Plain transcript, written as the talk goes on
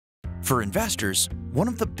For investors, one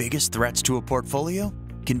of the biggest threats to a portfolio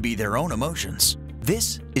can be their own emotions.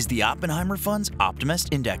 This is the OppenheimerFunds Optimist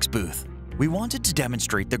Index booth. We wanted to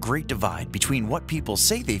demonstrate the great divide between what people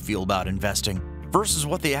say they feel about investing versus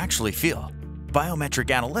what they actually feel. Biometric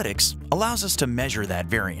analytics allows us to measure that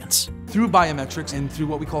variance. Through biometrics and through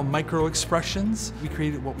what we call micro expressions, we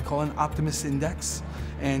created what we call an Optimist Index.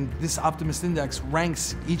 And this Optimist Index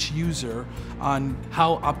ranks each user on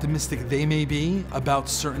how optimistic they may be about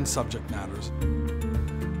certain subject matters.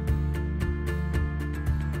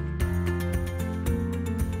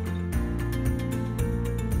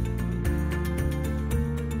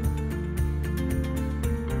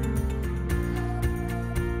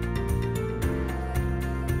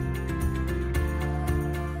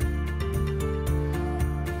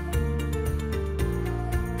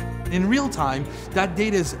 In real time, that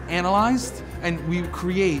data is analyzed and we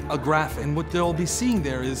create a graph, and what they'll be seeing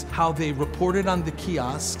there is how they reported on the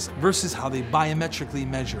kiosks versus how they biometrically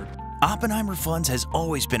measured. OppenheimerFunds has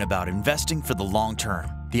always been about investing for the long term.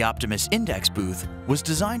 The Optimist Index booth was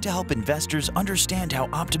designed to help investors understand how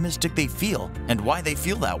optimistic they feel and why they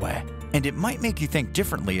feel that way. And it might make you think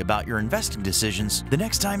differently about your investing decisions the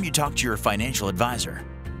next time you talk to your financial advisor.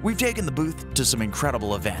 We've taken the booth to some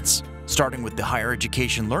incredible events, starting with the Higher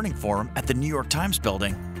Education Learning Forum at the New York Times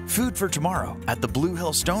Building, Food for Tomorrow at the Blue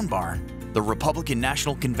Hill Stone Barn, the Republican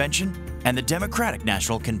National Convention, and the Democratic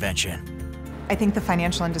National Convention. I think the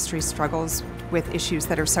financial industry struggles with issues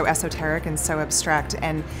that are so esoteric and so abstract,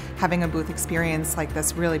 and having a booth experience like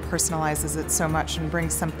this really personalizes it so much and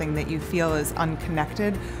brings something that you feel is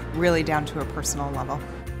unconnected really down to a personal level.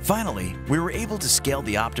 Finally, we were able to scale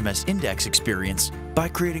the Optimist Index experience by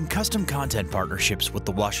creating custom content partnerships with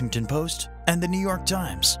the Washington Post and the New York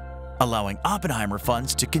Times, allowing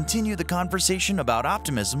OppenheimerFunds to continue the conversation about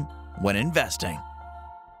optimism when investing.